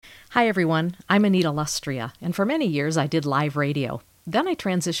Hi, everyone. I'm Anita Lustria, and for many years I did live radio. Then I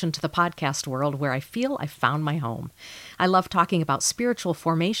transitioned to the podcast world where I feel I found my home. I love talking about spiritual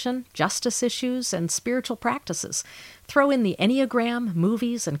formation, justice issues, and spiritual practices. Throw in the Enneagram,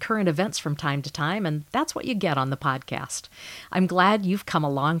 movies, and current events from time to time, and that's what you get on the podcast. I'm glad you've come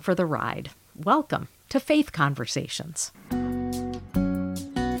along for the ride. Welcome to Faith Conversations.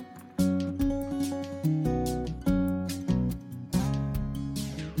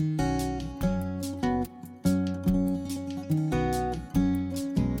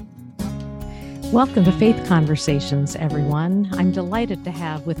 Welcome to Faith Conversations, everyone. I'm delighted to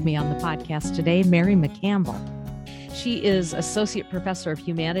have with me on the podcast today Mary McCampbell. She is Associate Professor of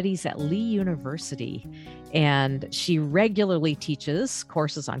Humanities at Lee University, and she regularly teaches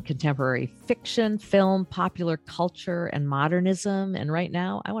courses on contemporary fiction, film, popular culture, and modernism. And right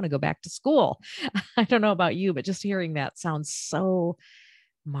now, I want to go back to school. I don't know about you, but just hearing that sounds so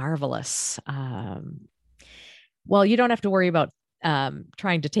marvelous. Well, you don't have to worry about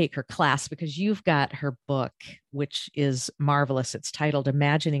trying to take her class because you've got her book, which is marvelous. It's titled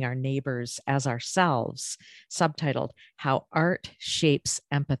Imagining Our Neighbors as Ourselves, subtitled How Art Shapes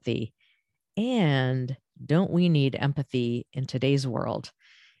Empathy. And don't we need empathy in today's world?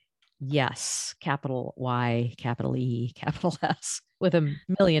 Yes, capital Y, capital E, capital S, with a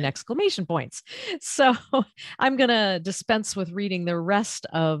million exclamation points. So I'm going to dispense with reading the rest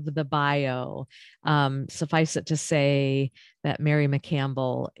of the bio. Suffice it to say that Mary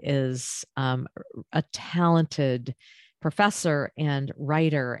McCampbell is a talented professor and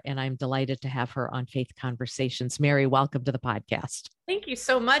writer, and I'm delighted to have her on Faith Conversations. Mary, welcome to the podcast. Thank you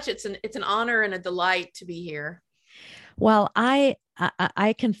so much. It's an honor and a delight to be here. Well, I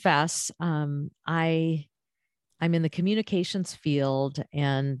confess, I'm in the communications field,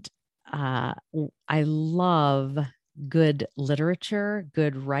 and I love good literature,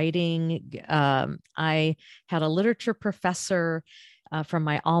 good writing. I had a literature professor from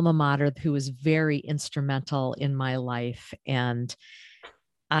my alma mater who was very instrumental in my life, and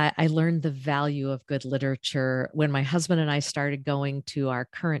I learned the value of good literature when my husband and I started going to our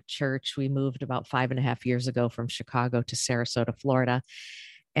current church. We moved about 5.5 years ago from Chicago to Sarasota, Florida.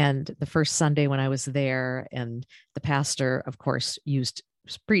 And the first Sunday when I was there, and the pastor, of course,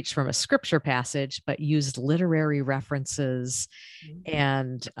 preached from a scripture passage, but used literary references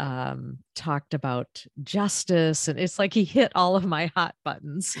and talked about justice. And it's like he hit all of my hot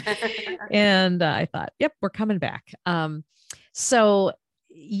buttons. And I thought, yep, we're coming back. So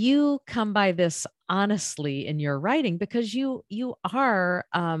you come by this honestly in your writing because you are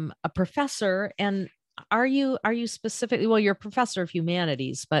a professor. And are you specifically, well, you're a professor of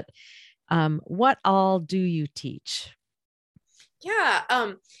humanities, but what all do you teach? Yeah.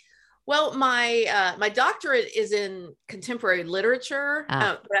 Well, my doctorate is in contemporary literature.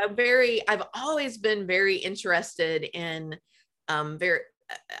 But I've always been very interested in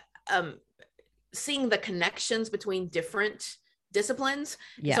seeing the connections between different disciplines.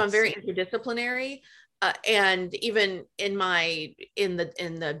 Yes. So I'm very interdisciplinary. And even in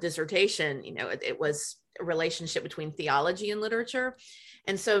the dissertation, it was a relationship between theology and literature.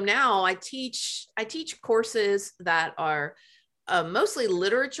 And so now I teach courses that are mostly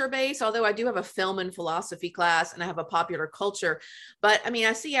literature based, although I do have a film and philosophy class and I have a popular culture. But I mean,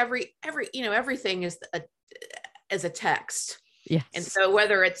 I see everything as a text. Yes. And so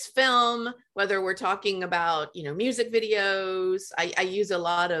whether it's film, whether we're talking about, music videos, I use a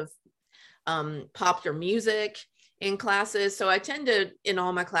lot of popular music in classes. So I tend to, in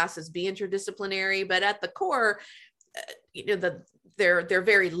all my classes, be interdisciplinary, but at the core, they're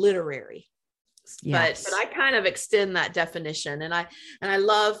very literary. Yes. But I kind of extend that definition, and I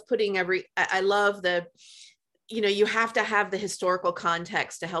love you have to have the historical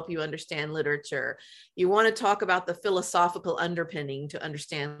context to help you understand literature. You want to talk about the philosophical underpinning to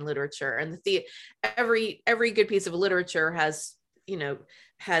understand literature, and every good piece of literature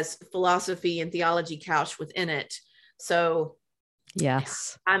has philosophy and theology couched within it. So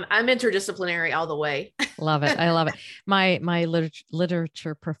yes, I'm interdisciplinary all the way. Love it. I love it. My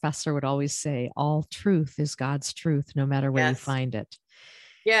literature professor would always say, all truth is God's truth, no matter where you find it.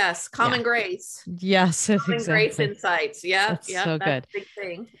 Yes. Common grace. Yes. Common exactly. Grace insights. Yeah. That's so that's good. a big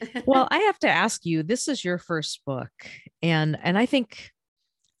thing. Well, I have to ask you, this is your first book. And I think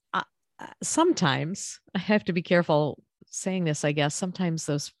sometimes I have to be careful saying this, I guess. Sometimes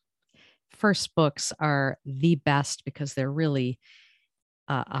those first books are the best because they're really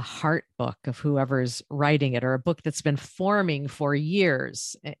a heart book of whoever's writing it, or a book that's been forming for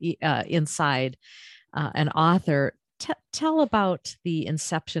years inside an author. tell about the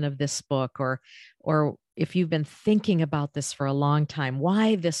inception of this book, or if you've been thinking about this for a long time,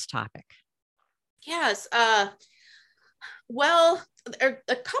 why this topic? Yes. Well, there are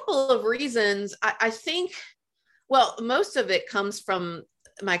a couple of reasons. I think, well, most of it comes from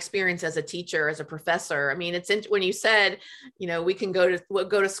my experience as a teacher, as a professor. I mean, when you said, we can go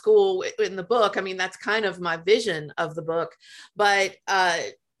to school in the book. I mean, that's kind of my vision of the book. But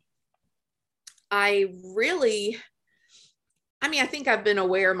I think I've been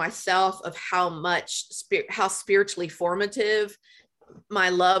aware myself of how spiritually formative my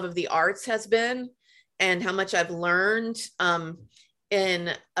love of the arts has been, and how much I've learned in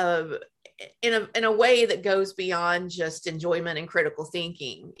a way that goes beyond just enjoyment and critical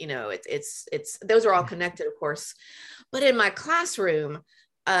thinking. It's those are all connected, of course. But in my classroom,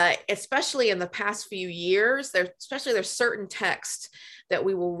 especially in the past few years, there's certain texts that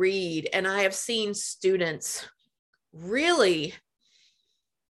we will read, and I have seen students really,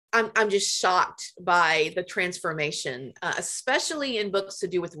 I'm just shocked by the transformation, especially in books to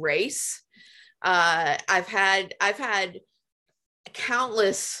do with race. I've had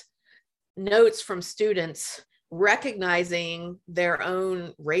countless notes from students recognizing their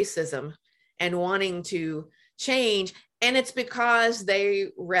own racism and wanting to change. And it's because they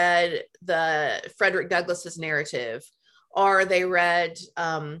read the Frederick Douglass's narrative, or they read,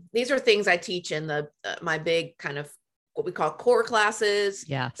 these are things I teach in my big kind of what we call core classes,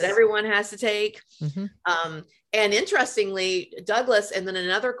 yes, that everyone has to take. Mm-hmm. And interestingly, Douglass, and then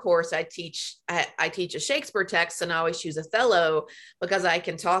another course I teach a Shakespeare text, and I always choose Othello because I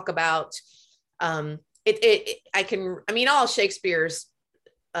can talk about all Shakespeare's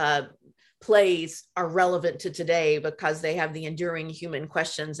plays are relevant to today because they have the enduring human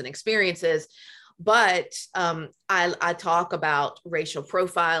questions and experiences. But I talk about racial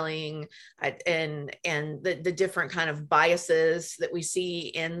profiling and the different kind of biases that we see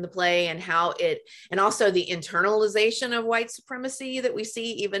in the play, and and also the internalization of white supremacy that we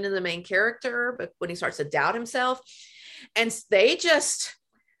see even in the main character, but when he starts to doubt himself. And they just,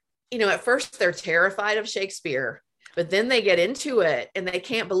 at first they're terrified of Shakespeare, but then they get into it and they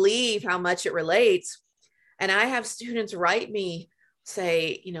can't believe how much it relates. And I have students write me, say,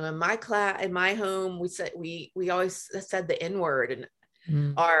 in my class, in my home, we always said the N-word,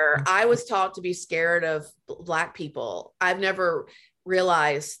 and or I was taught to be scared of Black people. I've never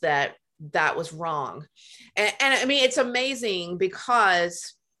realized that was wrong. And I mean, it's amazing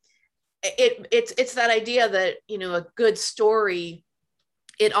because it's that idea that, a good story,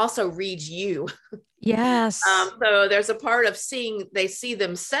 it also reads you. Yes. So there's a part of they see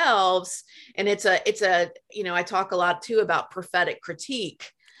themselves, and it's a, I talk a lot too about prophetic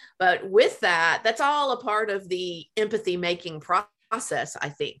critique, but with that's all a part of the empathy making process, I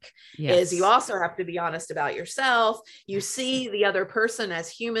think. Yes. Is you also have to be honest about yourself. You see the other person as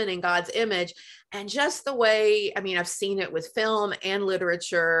human in God's image, and just the way, I've seen it with film and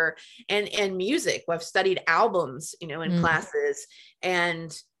literature and music. I've studied albums, in classes,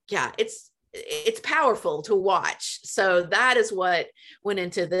 and yeah, it's powerful to watch. So that is what went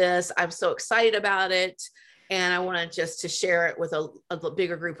into this. I'm so excited about it, and I wanted just to share it with a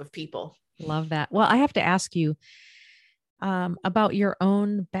bigger group of people. Love that. Well, I have to ask you about your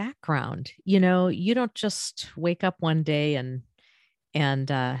own background. You don't just wake up one day and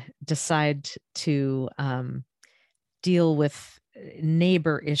decide to deal with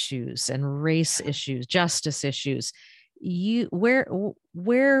neighbor issues and race issues, justice issues.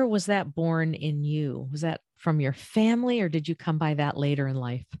 Where was that born in you? Was that from your family, or did you come by that later in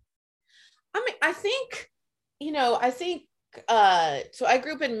life? I think, so I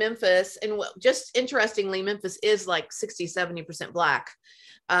grew up in Memphis, and just interestingly, Memphis is like 60-70% Black.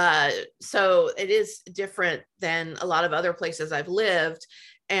 So it is different than a lot of other places I've lived.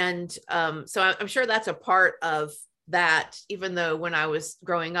 And so I'm sure that's a part of that, even though when I was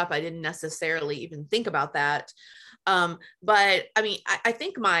growing up, I didn't necessarily even think about that. But I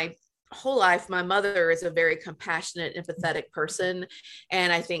think my whole life, my mother is a very compassionate, empathetic person.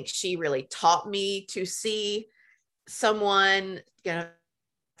 And I think she really taught me to see someone,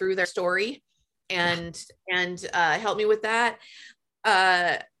 through their story and help me with that.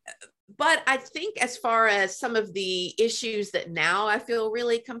 But I think as far as some of the issues that now I feel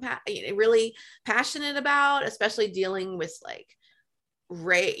really passionate about, especially dealing with like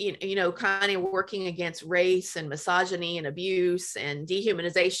race, kind of working against race and misogyny and abuse and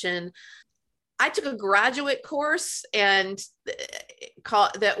dehumanization. I took a graduate course that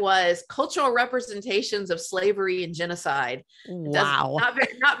was cultural representations of slavery and genocide. Wow.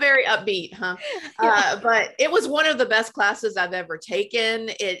 Not very upbeat, huh? Yeah. But it was one of the best classes I've ever taken.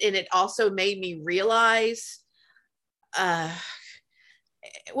 And it also made me realize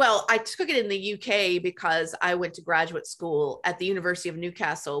well, I took it in the UK because I went to graduate school at the University of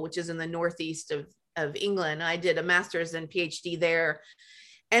Newcastle, which is in the northeast of England. I did a master's and PhD there.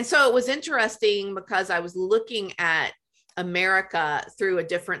 And so it was interesting because I was looking at America through a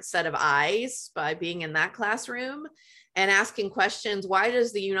different set of eyes by being in that classroom and asking questions. Why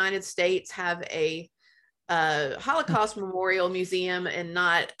does the United States have a Holocaust Memorial Museum and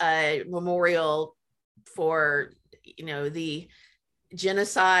not a memorial for, the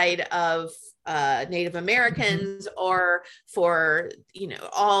genocide of Native Americans, or for,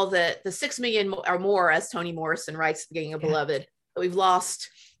 all the 6 million or more, as Toni Morrison writes, Beginning of Beloved, that we've lost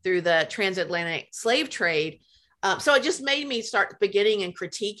through the transatlantic slave trade. So it just made me start beginning and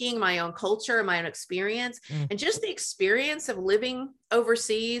critiquing my own culture and my own experience, and just the experience of living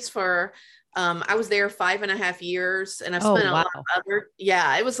overseas for, I was there 5.5 years, and I've spent a lot of other,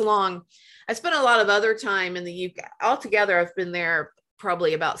 it was long. I spent a lot of other time in the UK. Altogether, I've been there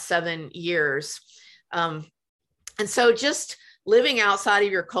probably about 7 years. And so just living outside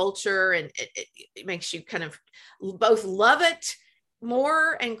of your culture, and it makes you kind of both love it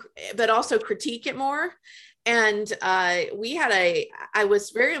more but also critique it more. And I was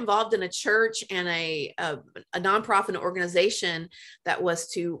very involved in a church and a nonprofit organization that was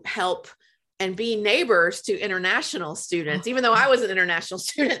to help and be neighbors to international students, even though I was an international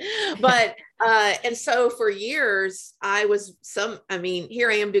student. But, and so for years, here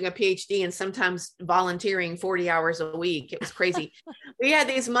I am doing a PhD and sometimes volunteering 40 hours a week. It was crazy. We had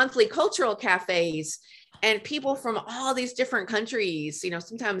these monthly cultural cafes, and people from all these different countries,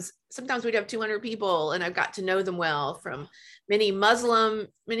 sometimes we'd have 200 people, and I got to know them well, from many Muslim,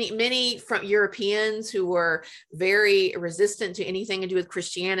 many from Europeans who were very resistant to anything to do with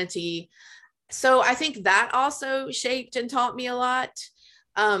Christianity. So I think that also shaped and taught me a lot.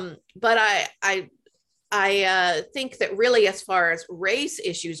 But I think that really, as far as race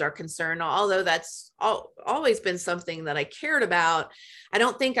issues are concerned, although that's always been something that I cared about, I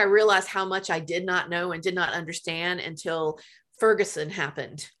don't think I realized how much I did not know and did not understand until Ferguson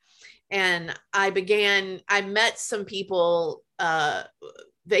happened. And I met some people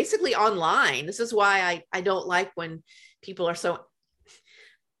basically online. This is why I don't like when people are so,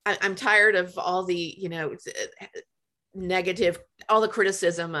 I'm tired of all the, negative, all the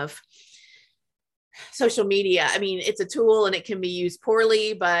criticism of social media. I mean, it's a tool and it can be used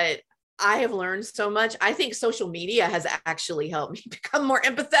poorly, but I have learned so much. I think social media has actually helped me become more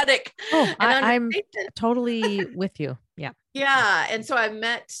empathetic. Oh, I'm totally with you. Yeah. Yeah. And so I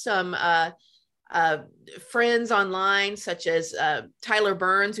met some friends online, such as Tyler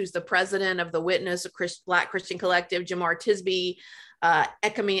Burns, who's the president of the Witness, Black Christian Collective, Jamar Tisby,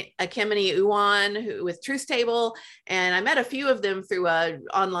 Ekemini Uwan, with Truth Table. And I met a few of them through an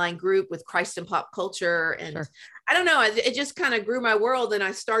online group with Christ and Pop Culture. And sure. I don't know, it just kind of grew my world. And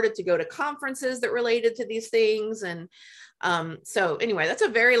I started to go to conferences that related to these things. And so anyway, that's a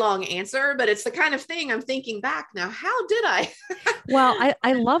very long answer, but it's the kind of thing I'm thinking back now. How did I? Well,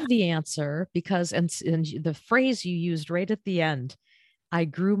 I love the answer because, and the phrase you used right at the end, I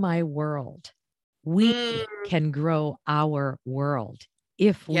grew my world. We can grow our world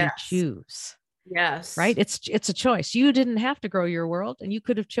if we choose. Yes. Right. It's a choice. You didn't have to grow your world, and you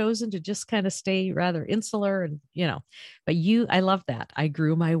could have chosen to just kind of stay rather insular and, but I love that. I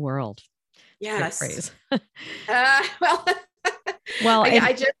grew my world. Yes. Great phrase. Well,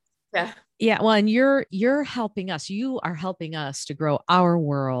 yeah. Well, and you're helping us. You are helping us to grow our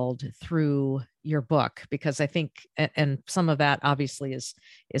world through your book, because I think, and some of that obviously is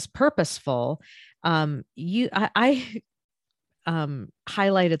purposeful. I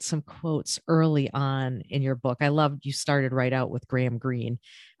highlighted some quotes early on in your book. I loved, you started right out with Graham Greene.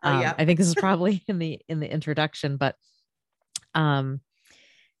 I think this is probably in the introduction, but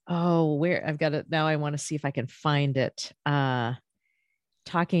where I've got it now. I want to see if I can find it.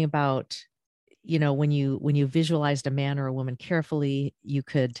 Talking about, when you visualized a man or a woman carefully, you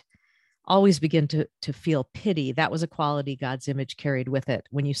could always begin to feel pity. That was a quality God's image carried with it.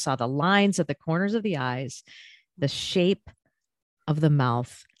 When you saw the lines at the corners of the eyes, the shape of the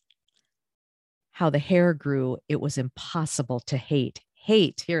mouth, how the hair grew, it was impossible to hate.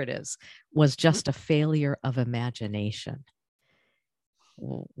 Hate, here it is, was just a failure of imagination.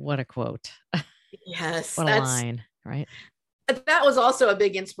 What a quote. Yes. What a line, right? That was also a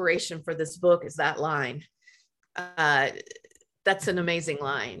big inspiration for this book, is that line. That's an amazing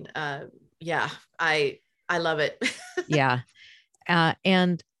line. Yeah, I love it. Yeah.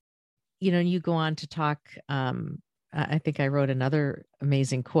 And, you go on to talk, I think I wrote another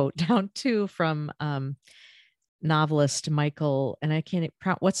amazing quote down too from novelist Michael, and I can't,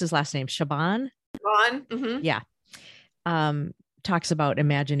 what's his last name? Chabon? Chabon. Mm-hmm. Yeah. talks about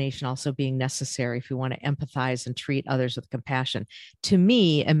imagination also being necessary if you want to empathize and treat others with compassion. To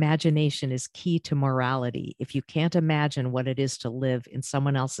me, imagination is key to morality. If you can't imagine what it is to live in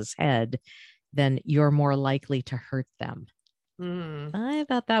someone else's head, then you're more likely to hurt them. I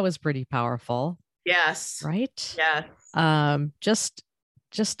thought that was pretty powerful. Yes. Right? Yes.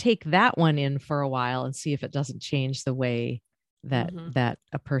 Just take that one in for a while and see if it doesn't change the way that that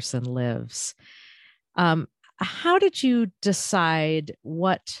a person lives. How did you decide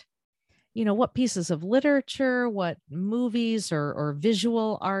what pieces of literature, what movies or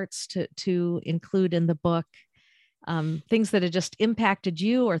visual arts to include in the book? Things that had just impacted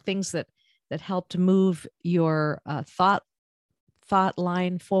you, or things that helped move your thought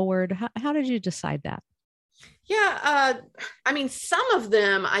line forward? How did you decide that? Yeah, I mean, some of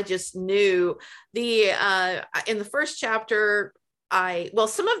them I just knew. In the first chapter,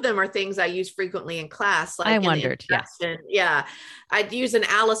 some of them are things I use frequently in class. Like I wondered, yeah, I'd use an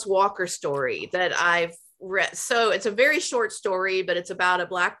Alice Walker story that I've read. So it's a very short story, but it's about a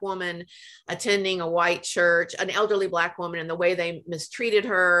Black woman attending a white church, an elderly Black woman, and the way they mistreated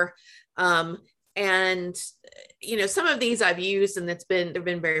her. And some of these I've used, and they've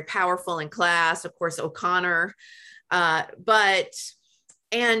been very powerful in class. Of course, O'Connor,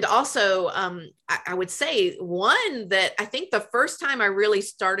 and also I would say one that I think the first time I really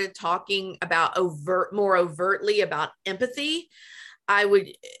started talking about more overtly about empathy,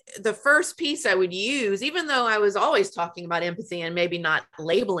 the first piece I would use, even though I was always talking about empathy and maybe not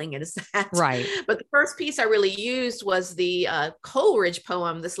labeling it as that, right? But the first piece I really used was the Coleridge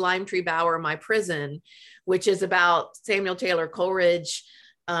poem, "This Lime Tree Bower, My Prison," which is about Samuel Taylor Coleridge,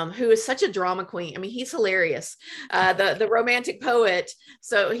 who is such a drama queen. I mean, he's hilarious, the romantic poet.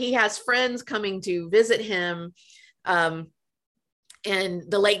 So he has friends coming to visit him in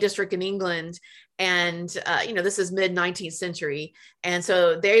the Lake District in England. And, this is mid 19th century. And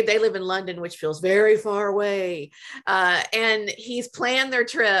so they live in London, which feels very far away. And he's planned their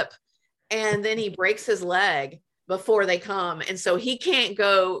trip, and then he breaks his leg before they come. And so he can't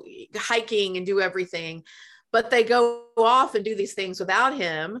go hiking and do everything, but they go off and do these things without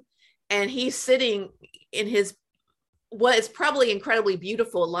him. And he's sitting in what is probably incredibly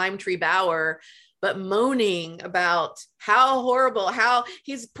beautiful lime tree bower, but moaning about how horrible, how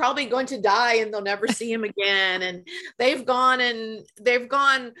he's probably going to die and they'll never see him again. And they've gone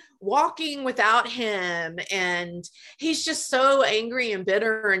walking without him. And he's just so angry and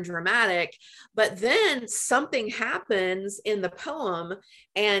bitter and dramatic. But then something happens in the poem,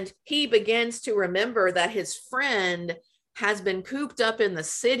 and he begins to remember that his friend has been cooped up in the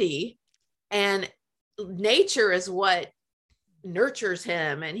city, and nature is what nurtures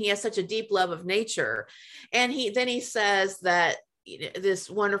him, and he has such a deep love of nature. And he says that this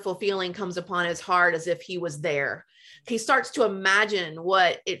wonderful feeling comes upon his heart as if he was there. He starts to imagine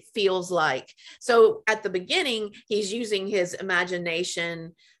what it feels like. So at the beginning, he's using his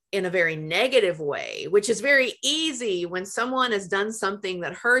imagination in a very negative way, which is very easy when someone has done something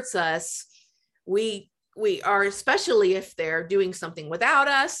that hurts us. We are, especially if they're doing something without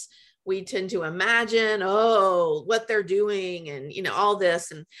us, we tend to imagine, what they're doing and, all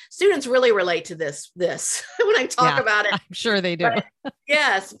this. And students really relate to this when I talk about it. I'm sure they do.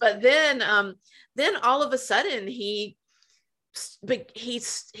 Yes. But then all of a sudden he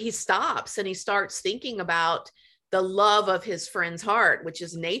stops and he starts thinking about the love of his friend's heart, which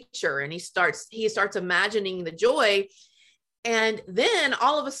is nature. And he starts imagining the joy. And then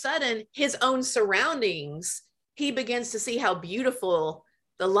all of a sudden his own surroundings, he begins to see how beautiful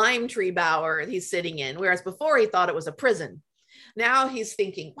the lime tree bower he's sitting in. Whereas before he thought it was a prison. Now he's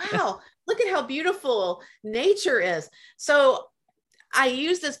thinking, wow, look at how beautiful nature is. So I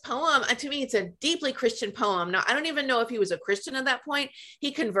use this poem. To me, it's a deeply Christian poem. Now, I don't even know if he was a Christian at that point.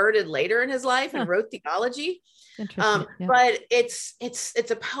 He converted later in his life and wrote theology. Interesting. But it's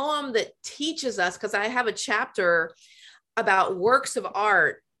a poem that teaches us, because I have a chapter about works of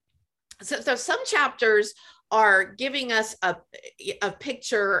art. So some chapters are giving us a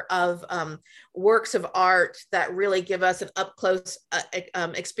picture of works of art that really give us an up close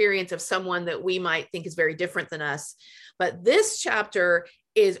experience of someone that we might think is very different than us. But this chapter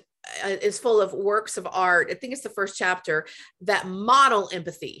is full of works of art. I think it's the first chapter that model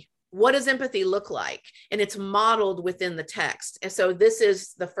empathy. What does empathy look like? And it's modeled within the text. And so this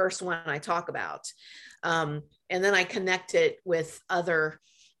is the first one I talk about. And then I connect it with other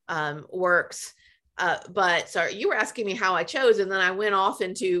works. But sorry, you were asking me how I chose, and then I went off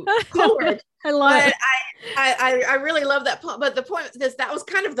into Coleridge. I love it. I really love that poem. But the point is, that was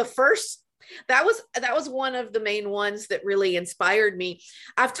kind of the first that was one of the main ones that really inspired me.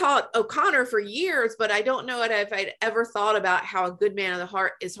 I've taught O'Connor for years, but I don't know if I'd ever thought about how a good man of the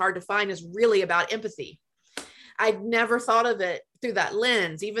heart is hard to find is really about empathy. I'd never thought of it through that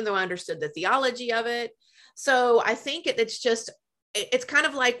lens, even though I understood the theology of it. So I think it's kind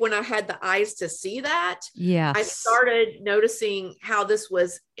of like when I had the eyes to see that. Yes. I started noticing how this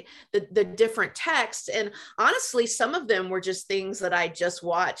was the different texts. And honestly, some of them were just things that I just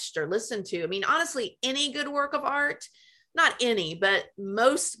watched or listened to. I mean, honestly, any good work of art, not any, but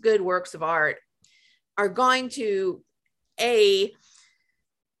most good works of art are going to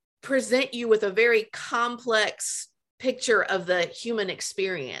present you with a very complex picture of the human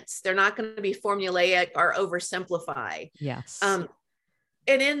experience. They're not going to be formulaic or oversimplify. Yes.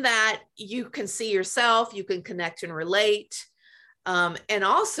 And in that, you can see yourself, you can connect and relate. And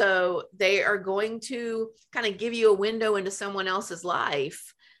also, they are going to kind of give you a window into someone else's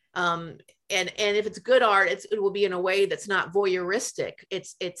life. And if it's good art, it will be in a way that's not voyeuristic.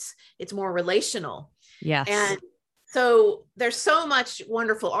 It's more relational. Yes. And so there's so much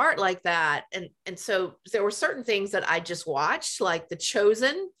wonderful art like that. And so there were certain things that I just watched, like The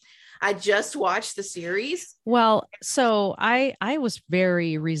Chosen. I just watched the series. Well, so I was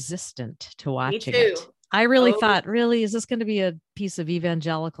very resistant to watching it. I really thought, really, is this going to be a piece of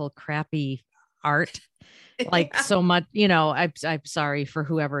evangelical crappy art? Like so much, I'm sorry for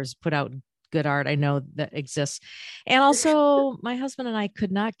whoever's put out good art. I know that exists. And also my husband and I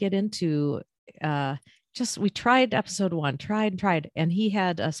could not get into, we tried episode 1, tried. And he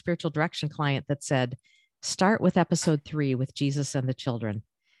had a spiritual direction client that said, start with episode 3 with Jesus and the children.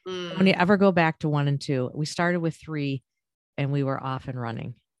 When you ever go back to 1 and 2, we started with 3 and we were off and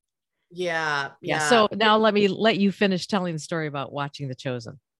running. Yeah. So now let you finish telling the story about watching The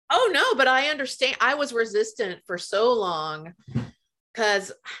Chosen. Oh no, but I understand. I was resistant for so long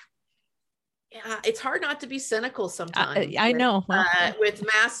because it's hard not to be cynical sometimes. I know. With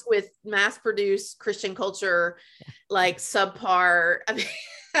mass produced Christian culture, like subpar. I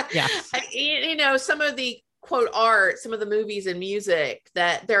mean, some of the quote art, some of the movies and music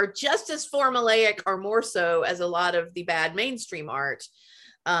that they're just as formulaic or more so as a lot of the bad mainstream art.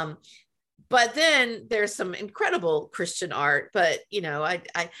 But then there's some incredible Christian art, but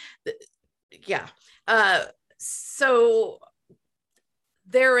so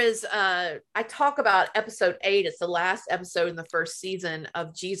there is, I talk about episode 8. It's the last episode in the first season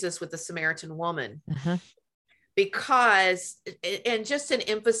of Jesus with the Samaritan woman, because, and just in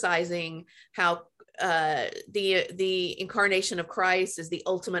emphasizing how the incarnation of Christ is the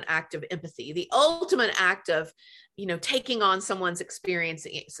ultimate act of empathy, the ultimate act of, taking on someone's experience,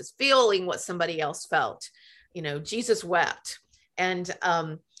 feeling what somebody else felt. Jesus wept. And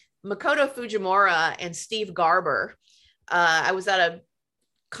Makoto Fujimura and Steve Garber, I was at a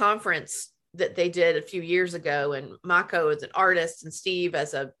conference that they did a few years ago, and Mako is an artist and Steve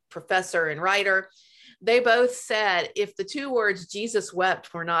as a professor and writer. They both said if the 2 words Jesus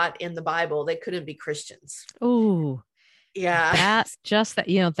wept were not in the Bible, they couldn't be Christians. Oh, yeah.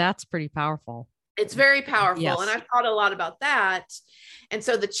 That's pretty powerful. It's very powerful. Yes. And I've thought a lot about that. And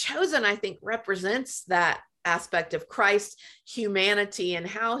so The Chosen, I think, represents that aspect of Christ's humanity and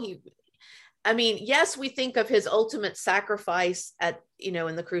how yes, we think of his ultimate sacrifice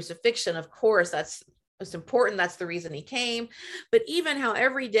in the crucifixion. Of course, that's most important. That's the reason he came. But even how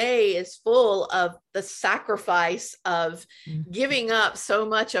every day is full of the sacrifice of giving up so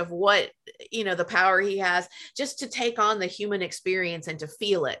much of what, the power he has just to take on the human experience and to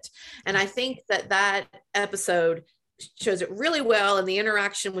feel it. And I think that episode shows it really well in the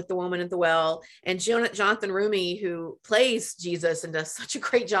interaction with the woman at the well, and Jonathan Rumi, who plays Jesus and does such a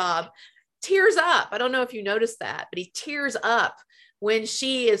great job, tears up. I don't know if you noticed that, but he tears up when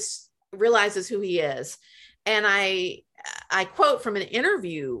she realizes who he is. And I quote from an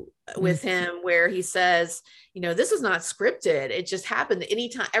interview with him where he says, this is not scripted. It just happened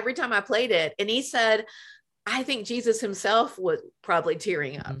every time I played it. And he said, I think Jesus himself was probably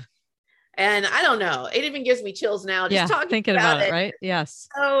tearing up. And I don't know, it even gives me chills now just thinking about it, right? Yes.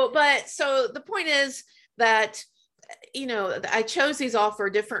 So the point is that, I chose these all for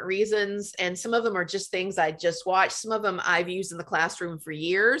different reasons. And some of them are just things I just watched. Some of them I've used in the classroom for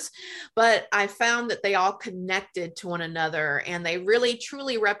years, but I found that they all connected to one another, and they really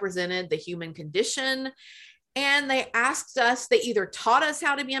truly represented the human condition. And they either taught us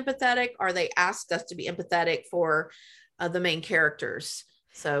how to be empathetic, or they asked us to be empathetic for the main characters.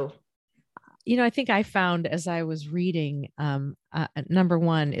 So, I think I found as I was reading, number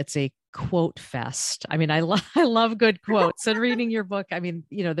one, it's a quote fest. I mean, I love good quotes, and reading your book. I mean,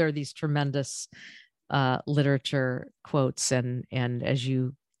 there are these tremendous literature quotes, and as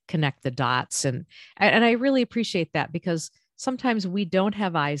you connect the dots. And I really appreciate that, because sometimes we don't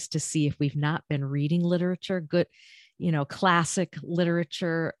have eyes to see if we've not been reading literature, good, classic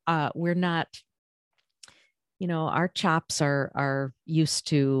literature. We're not, our chops are used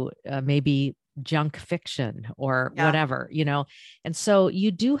to maybe junk fiction or whatever, and so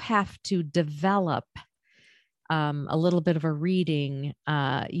you do have to develop a little bit of a reading.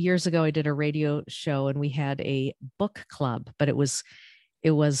 Years ago, I did a radio show and we had a book club, but it was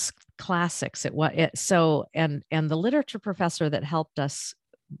classics. And the literature professor that helped us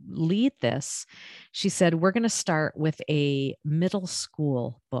lead this, she said, we're going to start with a middle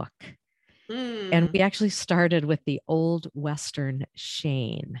school book. And we actually started with the Old Western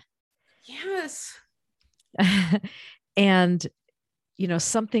Shane. Yes. And,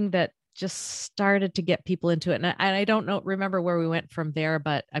 something that just started to get people into it. And I don't remember where we went from there,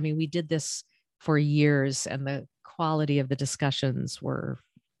 but I mean, we did this for years and the quality of the discussions were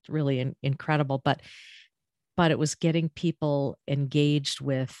really incredible, but it was getting people engaged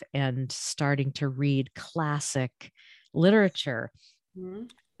with and starting to read classic literature. Mm-hmm.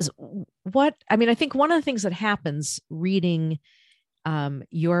 I think one of the things that happens reading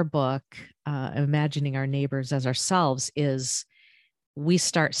your book, Imagining Our Neighbors as Ourselves, is we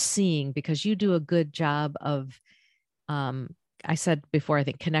start seeing, because you do a good job of, I said before, I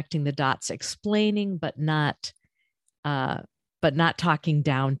think connecting the dots, explaining, but not talking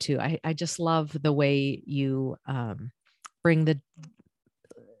down to. I just love the way you bring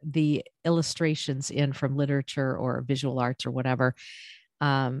the illustrations in from literature or visual arts or whatever.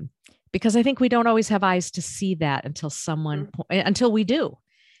 Because I think we don't always have eyes to see that until we do.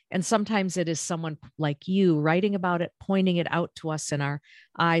 And sometimes it is someone like you writing about it, pointing it out to us in our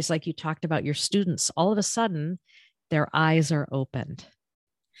eyes, like you talked about your students. All of a sudden, their eyes are opened.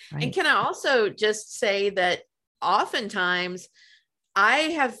 Right? And can I also just say that oftentimes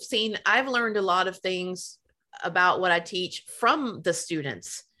I've learned a lot of things about what I teach from the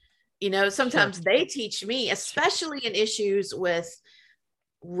students. Sometimes Sure. They teach me, especially in issues with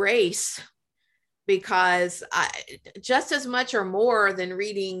race, because just as much or more than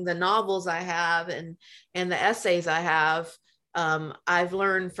reading the novels I have and the essays I have, I've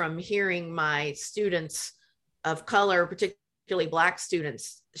learned from hearing my students of color, particularly Black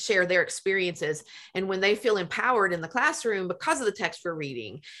students, share their experiences and when they feel empowered in the classroom because of the text we're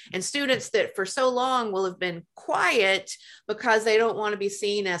reading, and students that for so long will have been quiet because they don't want to be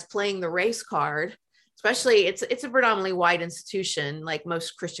seen as playing the race card. Especially it's a predominantly white institution, like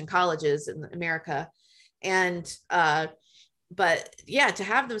most Christian colleges in America. And, but yeah, to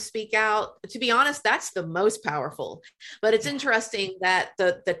have them speak out, to be honest, that's the most powerful. But it's interesting that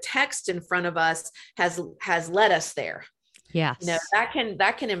the text in front of us has led us there. Yes. That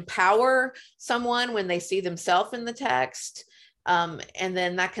can empower someone when they see themselves in the text. And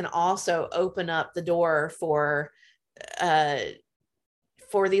then that can also open up the door for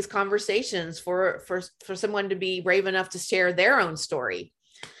these conversations, for someone to be brave enough to share their own story.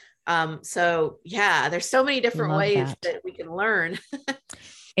 So yeah, there's so many different ways that we can learn.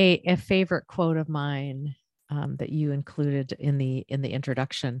 a favorite quote of mine that you included in the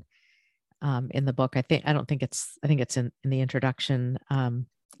introduction in the book, I think it's in the introduction.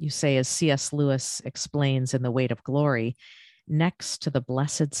 You say, as C.S. Lewis explains in The Weight of Glory, next to the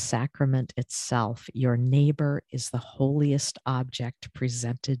Blessed Sacrament itself, your neighbor is the holiest object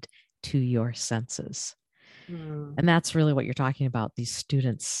presented to your senses. And that's really what you're talking about. These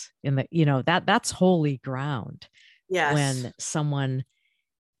students that's holy ground. Yes. When someone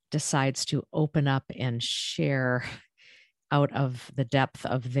decides to open up and share out of the depth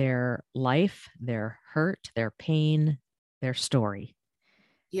of their life, their hurt, their pain, their story.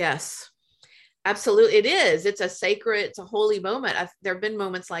 Yes. Absolutely. It is. It's a holy moment. There have been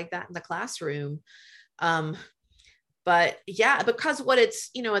moments like that in the classroom. But yeah, because what it's,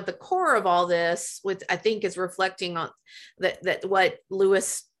 at the core of all this, what I think is reflecting on that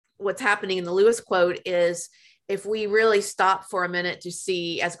what's happening in the Lewis quote is, if we really stop for a minute to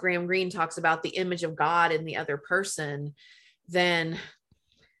see, as Graham Greene talks about, the image of God in the other person, then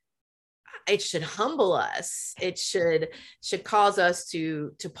it should humble us. It should cause us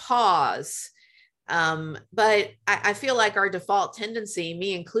to pause. But I feel like our default tendency,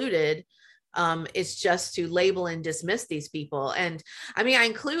 me included, is just to label and dismiss these people. And I mean, I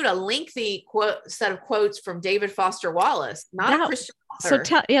include a lengthy set of quotes from David Foster Wallace, not a Christian author.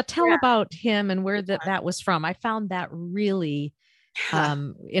 So tell about him and where that was from. I found that really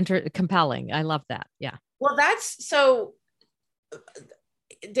compelling. I love that. Yeah. Well, that's so.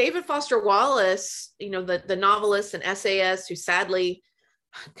 David Foster Wallace, the novelist and essayist who sadly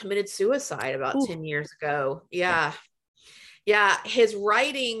committed suicide about 10 years ago. Yeah. Yeah, his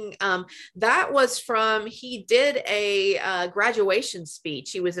writing, that was from, he did a graduation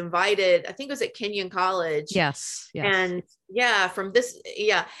speech. He was invited, I think it was at Kenyon College. Yes. And yeah, from this,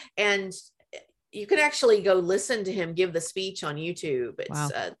 yeah. And you can actually go listen to him give the speech on YouTube. It's wow.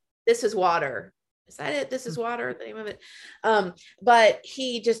 This is Water. Is that it? This is Water, the name of it. But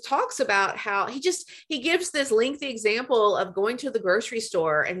he just talks about how he gives this lengthy example of going to the grocery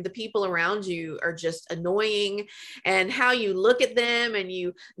store and the people around you are just annoying, and how you look at them and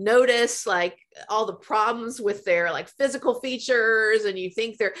you notice like all the problems with their like physical features, and you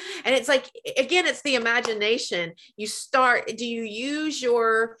think and it's like, again, it's the imagination.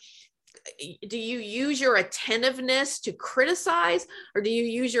 Do you use your attentiveness to criticize, or do you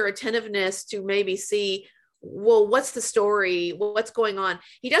use your attentiveness to maybe see, well, what's the story, what's going on?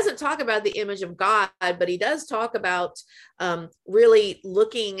 He doesn't talk about the image of God, but he does talk about really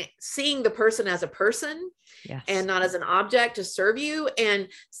seeing the person as a person. Yes. And not as an object to serve you, and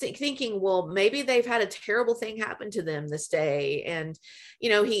thinking, well, maybe they've had a terrible thing happen to them this day. And,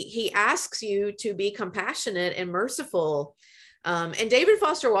 he asks you to be compassionate and merciful. And David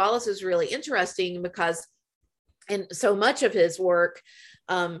Foster Wallace is really interesting because in so much of his work,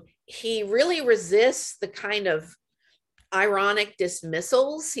 he really resists the kind of ironic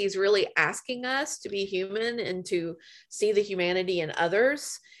dismissals. He's really asking us to be human and to see the humanity in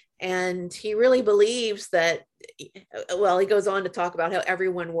others. And he really believes that, well, he goes on to talk about how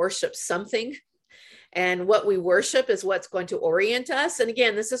everyone worships something, and what we worship is what's going to orient us. And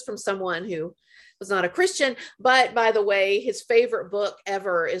again, this is from someone who was not a Christian, but by the way, his favorite book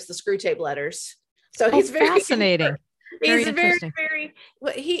ever is the Screwtape Letters. So he's very fascinating. He's very,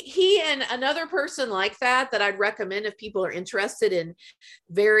 he and another person like that I'd recommend if people are interested in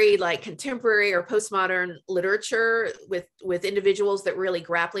very like contemporary or postmodern literature with individuals that really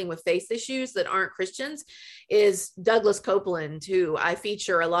grappling with faith issues that aren't Christians, is Douglas Copeland, who I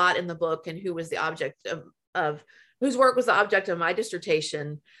feature a lot in the book, and who was the object of whose work was the object of my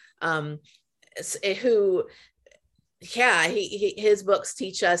dissertation. His books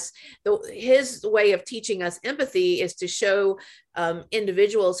teach us, his way of teaching us empathy is to show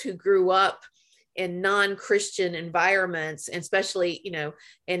individuals who grew up in non-Christian environments, and especially,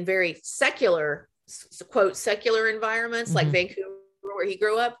 in very secular, quote, secular environments, like Vancouver, where he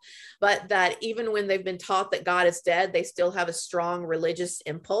grew up, but that even when they've been taught that God is dead, they still have a strong religious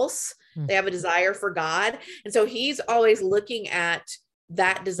impulse. They have a desire for God. And so he's always looking at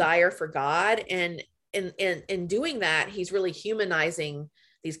that desire for God, and in doing that, he's really humanizing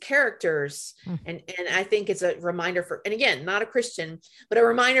these characters. And I think it's a reminder for, and again, not a Christian, but a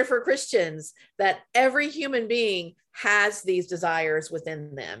reminder for Christians that every human being has these desires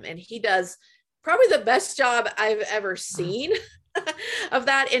within them. And he does probably the best job I've ever seen of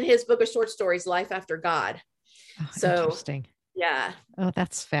that in his book of short stories, Life After God. So interesting. Yeah. Oh,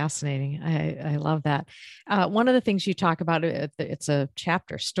 that's fascinating. I love that. One of the things you talk about, it's a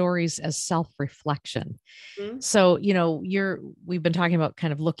chapter, stories as self-reflection. So, we've been talking about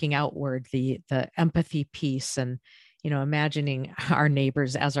kind of looking outward, the empathy piece, and, imagining our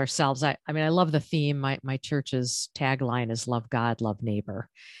neighbors as ourselves. I mean, I love the theme. My church's tagline is love God, love neighbor.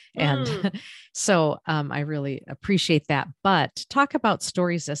 And so I really appreciate that. But talk about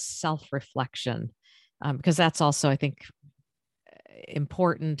stories as self-reflection, because that's also, I think,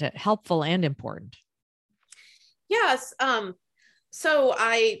 important, helpful, and important. Yes. So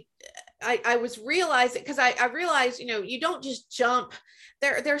I was realizing, because I realized, you don't just jump.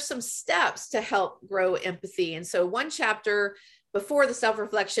 There's some steps to help grow empathy. And so one chapter before the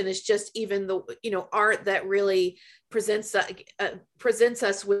self-reflection is just even the, art that really presents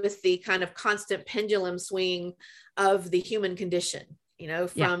us with the kind of constant pendulum swing of the human condition.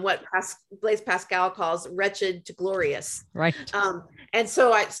 From what Blaise Pascal calls wretched to glorious. Right. And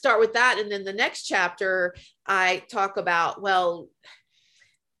so I start with that. And then the next chapter, I talk about, well,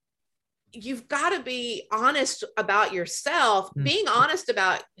 you've got to be honest about yourself. Being honest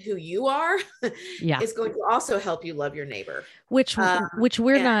about who you are is going to also help you love your neighbor. Which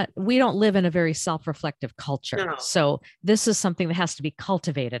we don't live in a very self-reflective culture. No. So this is something that has to be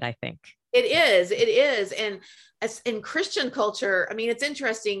cultivated, I think. It is. And as in Christian culture, I mean, it's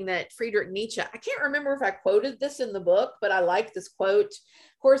interesting that Friedrich Nietzsche, I can't remember if I quoted this in the book, but I like this quote.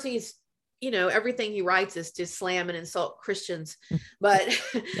 Of course, he's, everything he writes is to slam and insult Christians, but,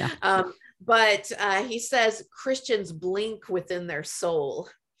 he says Christians blink within their soul.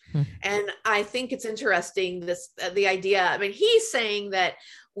 And I think it's interesting, the idea, I mean, he's saying that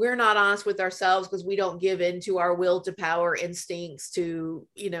we're not honest with ourselves because we don't give in to our will to power instincts to,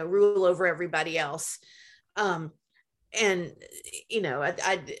 rule over everybody else.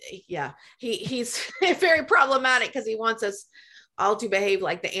 He's very problematic because he wants us all to behave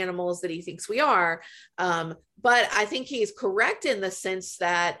like the animals that he thinks we are. But I think he's correct in the sense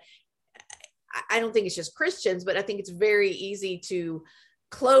that I don't think it's just Christians, but I think it's very easy to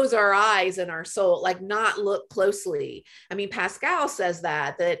close our eyes and our soul, like not look closely. I mean, Pascal says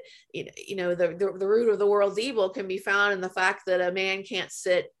that the root of the world's evil can be found in the fact that a man can't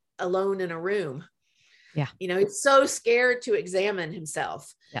sit alone in a room. Yeah. He's so scared to examine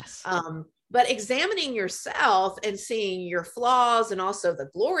himself. Yes. But examining yourself and seeing your flaws and also the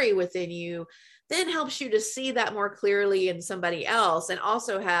glory within you then helps you to see that more clearly in somebody else, and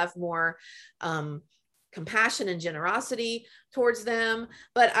also have more compassion and generosity towards them.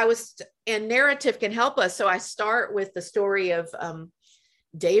 But and narrative can help us. So I start with the story of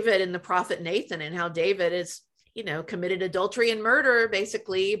David and the prophet Nathan, and how David is, committed adultery and murder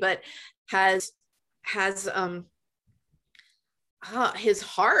basically, but has his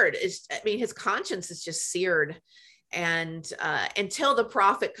heart is, his conscience is just seared. And until the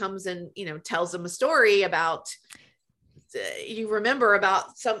prophet comes and, tells him a story about, you remember about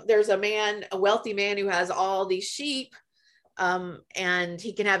there's a wealthy man who has all these sheep, and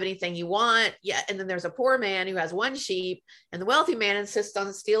he can have anything you want. Yeah. And then there's a poor man who has one sheep, and the wealthy man insists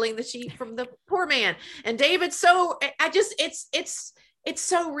on stealing the sheep from the poor man. And David's it's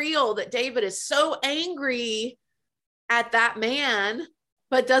so real that David is so angry at that man,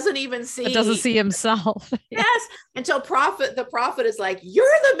 but doesn't see himself. Yes. Until the prophet is like, you're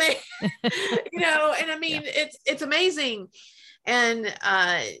the man, and I mean, yeah. It's amazing. And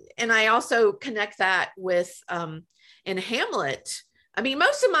I also connect that with, in Hamlet. I mean,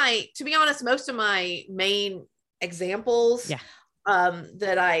 most of my main examples, yeah.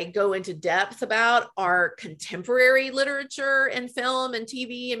 That I go into depth about are contemporary literature and film and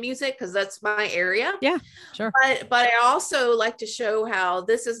TV and music, because that's my area. Yeah, sure. But I also like to show how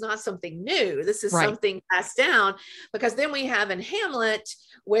this is not something new. This is something passed down, because then we have in Hamlet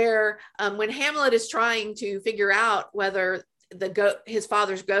where when Hamlet is trying to figure out whether his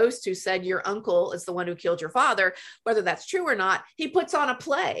father's ghost, who said your uncle is the one who killed your father, whether that's true or not, he puts on a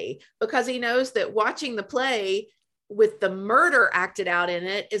play, because he knows that watching the play with the murder acted out in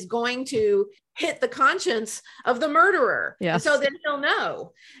it is going to hit the conscience of the murderer. Yes. And so then he'll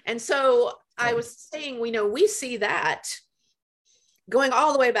know. And so I was saying, we see that going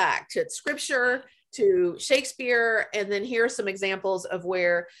all the way back to scripture, to Shakespeare. And then here are some examples of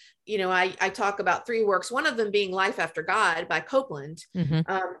where, I talk about 3 works, one of them being Life After God by Copeland. Mm-hmm.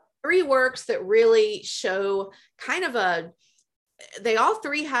 3 works that really show they all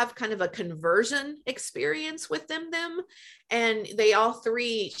 3 have kind of a conversion experience within them. And they all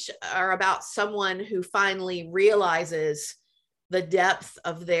 3 are about someone who finally realizes the depth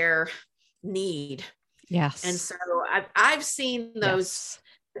of their need. Yes. And so I've seen those,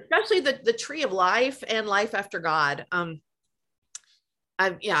 especially the Tree of Life and Life After God.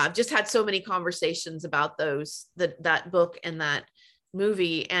 I've just had so many conversations about that book and that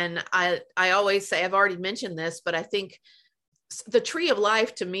movie. And I always say, I've already mentioned this, but I think The Tree of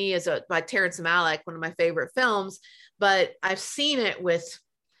Life to me is by Terrence Malick, one of my favorite films, but I've seen it with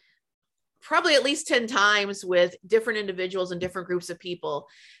probably at least 10 times with different individuals and different groups of people.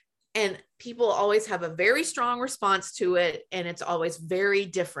 And people always have a very strong response to it. And it's always very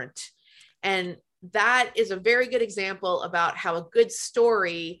different. And that is a very good example about how a good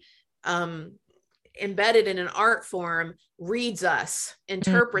story, embedded in an art form, reads us,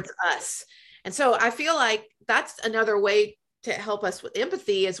 interprets us. And so I feel like that's another way to help us with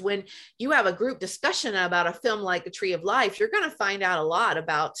empathy, is when you have a group discussion about a film like The Tree of Life, you're going to find out a lot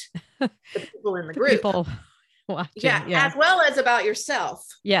about the people in the group. People watching, yeah, as well as about yourself.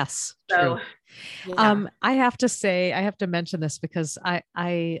 Yes. So, yeah. I have to mention this because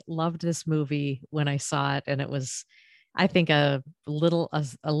I loved this movie when I saw it, and it was, I think, a little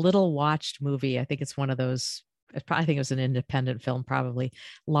watched movie. I think it's one of those, I think it was an independent film, probably,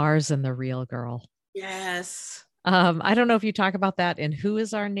 Lars and the Real Girl. Yes. I don't know if you talk about that in Who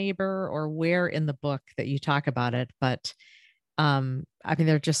Is Our Neighbor or where in the book that you talk about it, but I mean,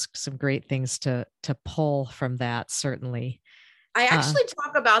 there are just some great things to pull from that, certainly. I actually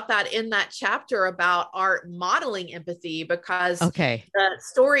talk about that in that chapter about art modeling empathy, because the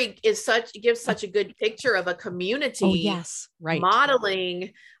story gives such a good picture of a community. Oh, yes, right.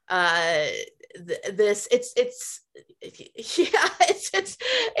 Modeling this. It's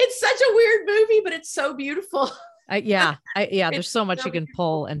such a weird movie, but it's so beautiful. There's so much you can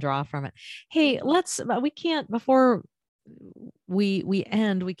pull and draw from it. Hey, before we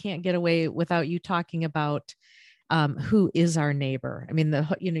end, we can't get away without you talking about who is our neighbor. I mean,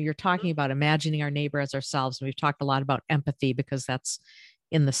 you're talking about imagining our neighbor as ourselves. And we've talked a lot about empathy, because that's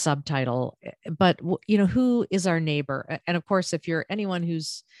in the subtitle. But, who is our neighbor? And of course, if you're anyone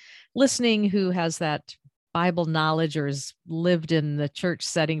who's listening who has that Bible knowledge or has lived in the church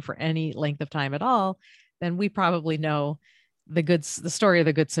setting for any length of time at all, then we probably know the story of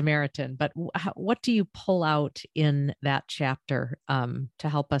the Good Samaritan. But what do you pull out in that chapter to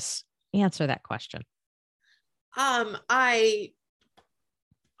help us answer that question?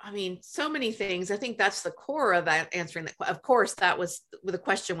 I mean, so many things. I think that's the core of that answering that. Of course, that was where the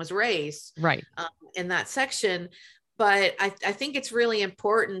question was raised, right, in that section. But I think it's really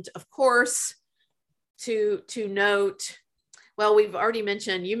important, of course, to note. Well, we've already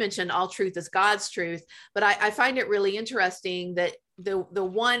you mentioned all truth is God's truth, but I find it really interesting that the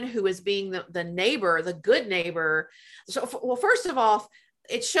one who is being the neighbor, the good neighbor. So, well, first of all,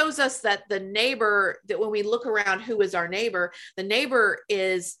 it shows us that the neighbor, that when we look around, who is our neighbor? The neighbor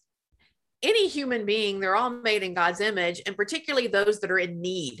is any human being. They're all made in God's image, and particularly those that are in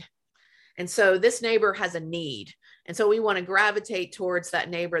need. And so this neighbor has a need. And so we want to gravitate towards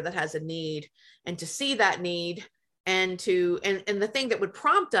that neighbor that has a need, and to see that need, and the thing that would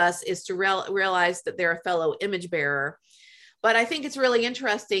prompt us is to realize that they're a fellow image bearer. But I think it's really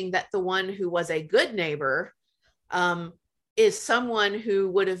interesting that the one who was a good neighbor, is someone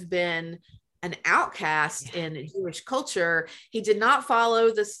who would have been an outcast in Jewish culture. He did not follow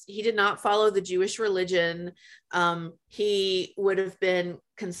the Jewish religion. He would have been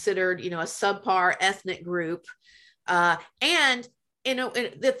considered, a subpar ethnic group. And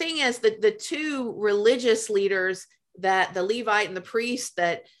the thing is that the two religious leaders, that the Levite and the priest,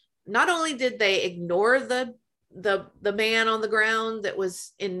 that not only did they ignore the man on the ground that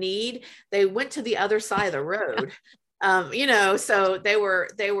was in need, they went to the other side of the road. So they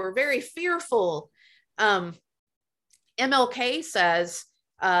were very fearful. MLK says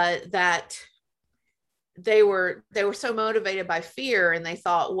that they were so motivated by fear, and they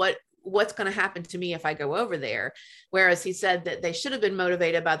thought, what's going to happen to me if I go over there? Whereas he said that they should have been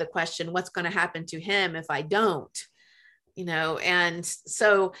motivated by the question, what's going to happen to him if I don't? And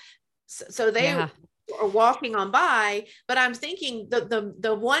so they are walking on by. But I'm thinking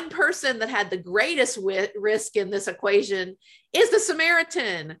the one person that had the greatest risk in this equation is the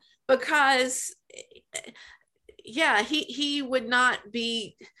Samaritan, because he would not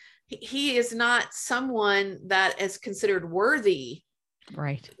be, he is not someone that is considered worthy,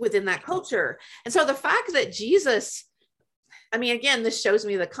 right, within that culture. And so the fact that Jesus, I mean, again, this shows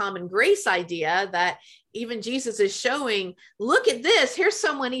me the common grace idea, that even Jesus is showing, look at this, here's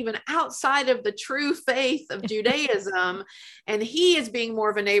someone even outside of the true faith of Judaism, and he is being more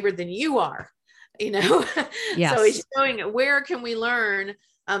of a neighbor than you are, Yes. So he's showing where can we learn.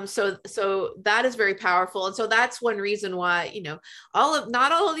 So that is very powerful. And so that's one reason why,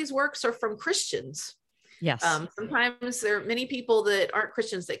 not all of these works are from Christians. Yes. Sometimes there are many people that aren't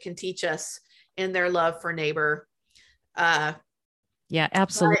Christians that can teach us in their love for neighbor. Yeah,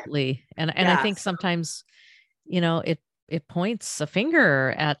 absolutely. And I think sometimes, it points a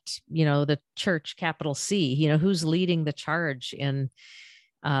finger at, the church, capital C, who's leading the charge in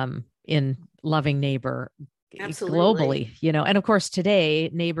loving neighbor. Absolutely. Globally, and of course today,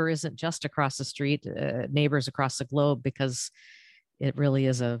 neighbor isn't just across the street, neighbors across the globe, because it really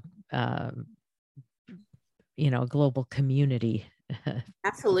is a global community.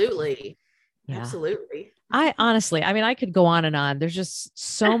 Absolutely. Yeah. Absolutely. I could go on and on. There's just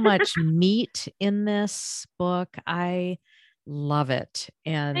so much meat in this book. I love it.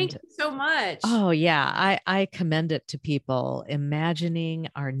 And thank you so much. Oh yeah. I commend it to people, imagining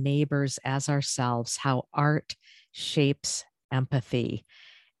our neighbors as ourselves, how art shapes empathy.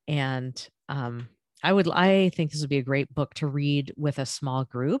 And I think this would be a great book to read with a small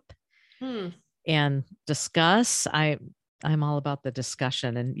group and discuss. I'm all about the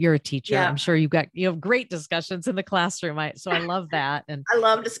discussion, and you're a teacher. Yeah. I'm sure you have great discussions in the classroom. So I love that. And I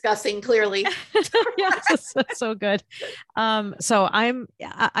love discussing, clearly. Yes, that's so good. So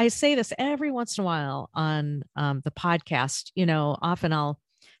I say this every once in a while on the podcast. Often I'll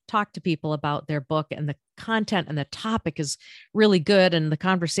talk to people about their book, and the content and the topic is really good and the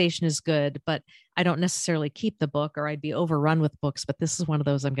conversation is good, but I don't necessarily keep the book, or I'd be overrun with books, but this is one of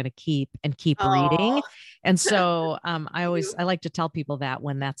those I'm going to keep reading. And so I like to tell people that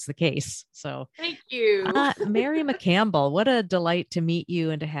when that's the case. So thank you. Mary McCampbell, what a delight to meet you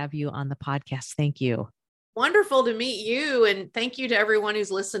and to have you on the podcast. Thank you. Wonderful to meet you. And thank you to everyone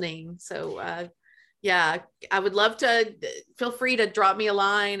who's listening. So I would love to, feel free to drop me a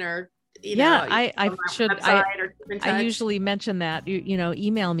line, or I usually mention that,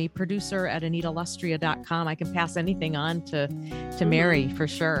 email me, producer@AnitaLustria.com. I can pass anything on to Mary for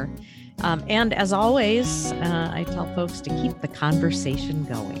sure. And as always, I tell folks to keep the conversation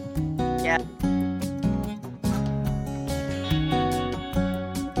going.